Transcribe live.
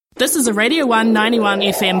This is a Radio 191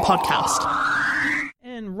 FM podcast.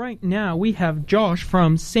 And right now we have Josh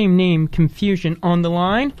from Same Name Confusion on the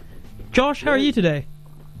line. Josh, how are you today?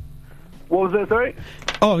 What was that, sorry?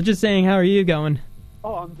 Oh, just saying, how are you going?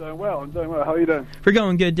 Oh, I'm doing well. How are you doing? We're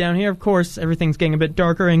going good down here. Of course, everything's getting a bit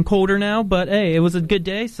darker and colder now, but hey, it was a good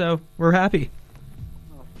day, so we're happy.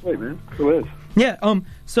 Oh, sweet, man. Cool is. Yeah,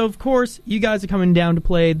 so of course, you guys are coming down to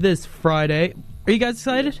play this Friday. Are you guys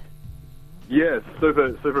excited? Yeah, super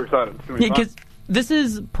excited. It's gonna be fun. Because this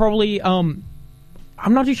is probably, I'm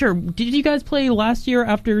not too sure. Did you guys play last year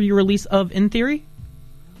after your release of In Theory?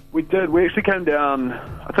 We did. We actually came down,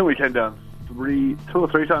 I think we came down two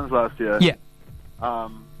or three times last year. Yeah.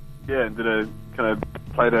 Yeah, and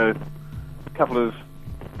played a couple of,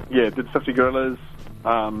 did 50 Gorillas,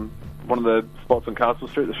 one of the spots on Castle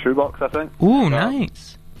Street, the Shoebox, I think. Ooh,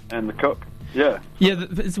 nice. And the Cook. Yeah. Yeah,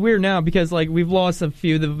 it's weird now because, like, we've lost a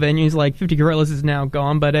few of the venues. Like, 50 Gorillas is now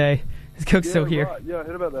gone, but, hey, the Cook's still here. Right. Yeah, I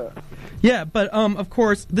heard about that. Yeah, but, of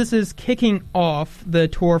course, this is kicking off the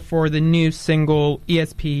tour for the new single,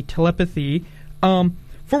 ESP Telepathy. For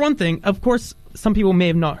one thing, of course, some people may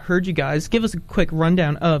have not heard you guys. Give us a quick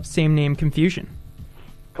rundown of Same Name Confusion.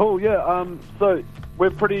 Cool, yeah. So, we're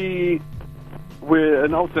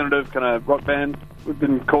an alternative kind of rock band. We've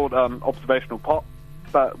been called observational pop,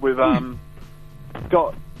 but we've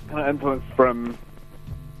got kind of influence from,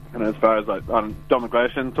 as far as like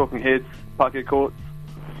Domigration, Talking Heads, Parquet Courts,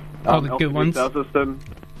 all the good ones, Sound System,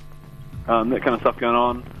 that kind of stuff going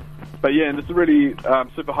on. But yeah, and it's a really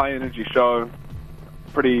super high energy show,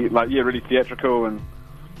 pretty really theatrical, and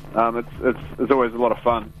it's always a lot of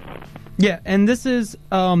fun. Yeah, and this is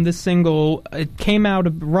this single. It came out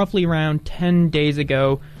roughly around 10 days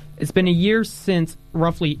ago. It's been a year since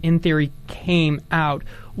roughly In Theory came out.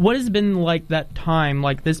 What has been like that time,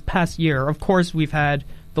 like this past year? Of course, we've had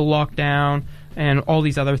the lockdown and all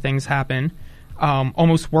these other things happen.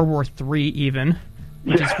 Almost World War III even,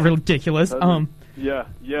 which is ridiculous. Yeah.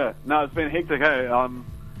 No, it's been hectic, hey? A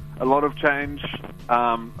lot of change,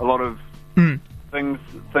 a lot of things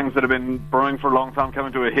that have been brewing for a long time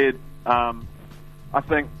coming to a head. I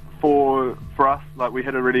think for us, like, we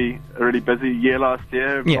had a really busy year last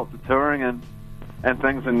year, lots of touring and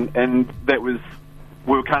things, and that was,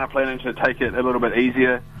 we were kind of planning to take it a little bit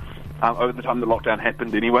easier over the time the lockdown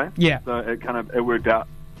happened anyway. Yeah. So it worked out.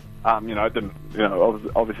 It didn't,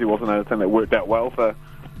 obviously wasn't a thing that worked out well for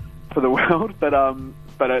the world, but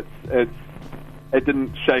it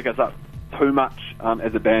didn't shake us up too much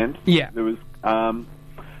as a band. Yeah. There was,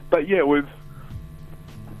 but yeah, we've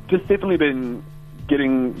just definitely been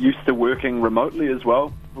getting used to working remotely as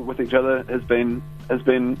well with each other has been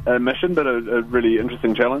a mission, but a really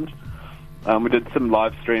interesting challenge. We did some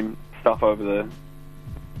live stream stuff over the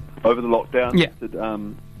lockdown. Yeah. Did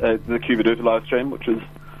the Cuba Duper live stream, which was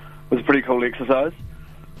a pretty cool exercise.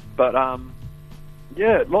 But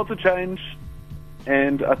lots of change,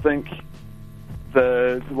 and I think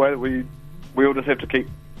the way that we all just have to keep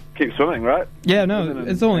swimming, right? Yeah, no,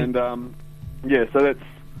 it's only so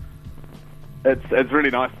it's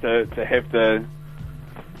really nice to have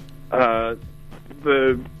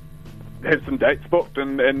have some dates booked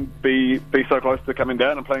and be so close to coming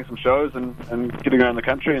down and playing some shows and getting around the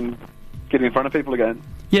country and getting in front of people again.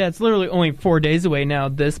 Yeah, it's literally only 4 days away now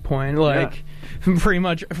at this point. Pretty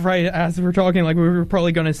much right as we're talking, we were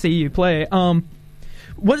probably going to see you play.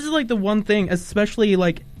 What is the one thing, especially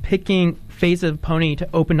picking Face of Pony to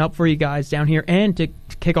open up for you guys down here and to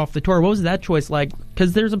kick off the tour? What was that choice like?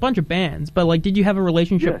 Because there's a bunch of bands, but did you have a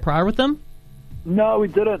relationship prior with them? No, we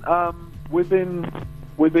didn't. We've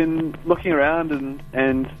been looking around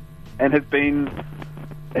and have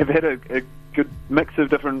had a good mix of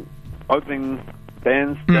different opening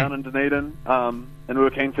bands down in Dunedin, and we were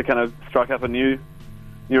keen to kind of strike up a new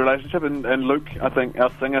relationship. And Luke, I think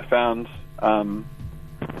our singer, found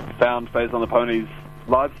Phase on the Pony's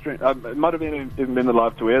live stream. It might have even been the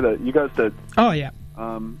live to air that you guys did. Oh yeah.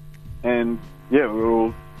 And we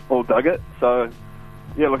were all dug it. So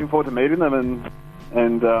yeah, looking forward to meeting them and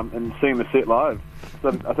seeing the set live. So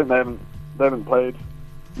I think they haven't played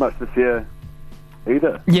much this year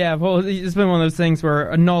either. Yeah, well, it's been one of those things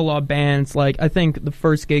where not a lot of bands, I think the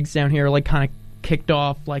first gigs down here kind of kicked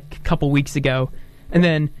off a couple weeks ago, and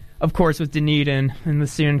then of course with Dunedin and the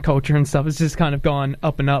student culture and stuff, it's just kind of gone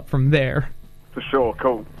up and up from there. For sure,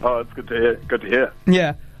 cool. Oh, it's good to hear.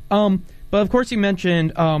 Yeah, but of course you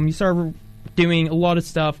mentioned you started doing a lot of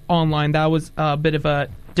stuff online. That was a bit of a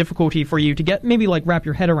difficulty for you to get maybe wrap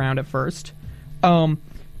your head around at first.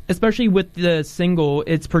 Especially with the single,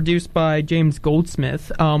 it's produced by James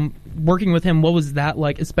Goldsmith. working with him, what was that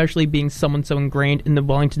like, especially being someone so ingrained in the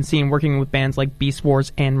Wellington scene, working with bands like Beast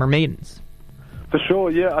Wars and Mermaidens? For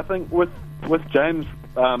sure, yeah. I think with James,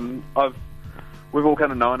 we've all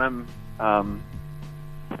kind of known him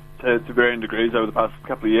to varying degrees over the past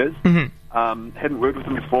couple of years. Hadn't worked with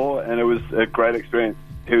him before, and it was a great experience.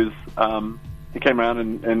 He came around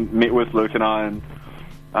and met with Luke and I, and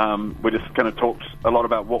we just kind of talked a lot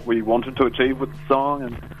about what we wanted to achieve with the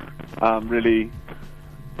song, and really,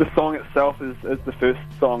 the song itself is the first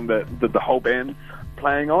song that the whole band's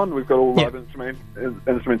playing on. We've got all live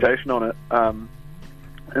instrumentation on it,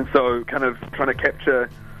 and so kind of trying to capture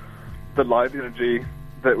the live energy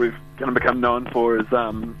that we've kind of become known for is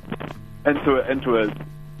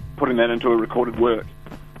putting that into a recorded work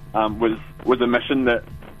was a mission that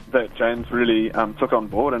James really took on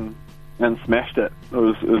board and smashed it. It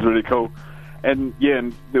was really cool, and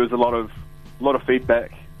there was a lot of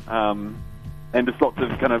feedback, and just lots of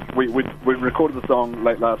kind of we recorded the song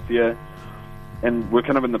late last year, and we're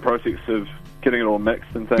kind of in the process of getting it all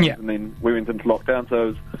mixed and things, and then we went into lockdown, so it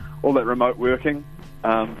was all that remote working,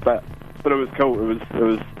 but it was cool. It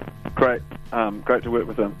was great to work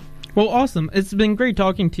with him. Well, awesome. It's been great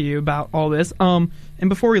talking to you about all this. And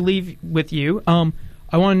before we leave with you, I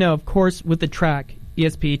want to know, of course, with the track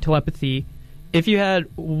ESP Telepathy, if you had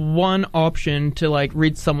one option to like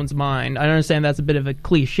read someone's mind, I understand that's a bit of a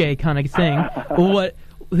cliche kind of thing.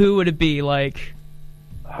 Who would it be? Like,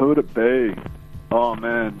 who would it be? Oh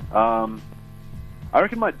man, I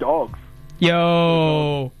reckon my dogs.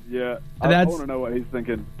 Yo, yeah, I want to know what he's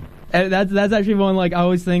thinking. That's actually one, like, I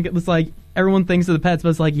always think it's like everyone thinks of the pets, but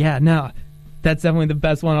it's like, yeah, no, that's definitely the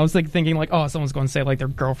best one. I was like thinking like, oh, someone's going to say like their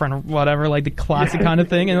girlfriend or whatever, like the classic kind of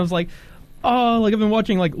thing, and I was like, oh, like I've been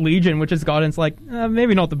watching like Legion, which has gotten, it's like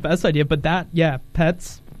maybe not the best idea, but that, yeah,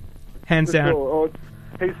 pets, hands down. Sure.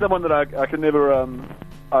 He's someone that I can never,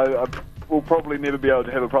 I will probably never be able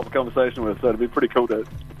to have a proper conversation with, so it'd be pretty cool to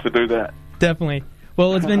do that. Definitely.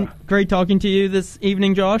 Well, it's been great talking to you this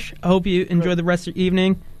evening, Josh. I hope you enjoy the rest of your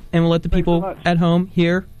evening. And we'll let the people at home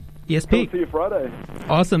hear ESP. Cool. See you Friday.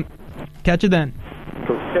 Awesome. Catch you then.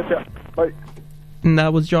 Cool. Catch ya. Bye. And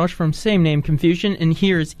that was Josh from Same Name Confusion. And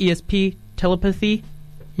here's ESP Telepathy.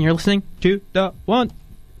 And you're listening to The One.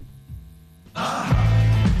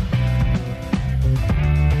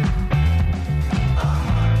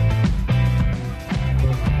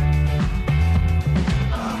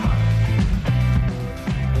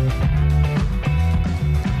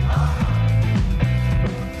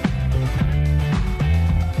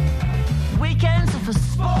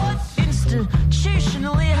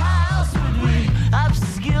 Institutionally housed, would we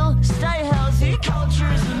upskill, stay healthy? Culture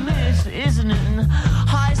is a myth, isn't it? And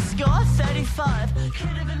high score 35 could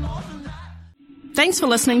have been more than that. Thanks for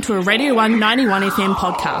listening to a Radio 1 91 FM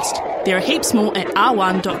podcast. There are heaps more at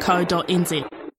r1.co.nz.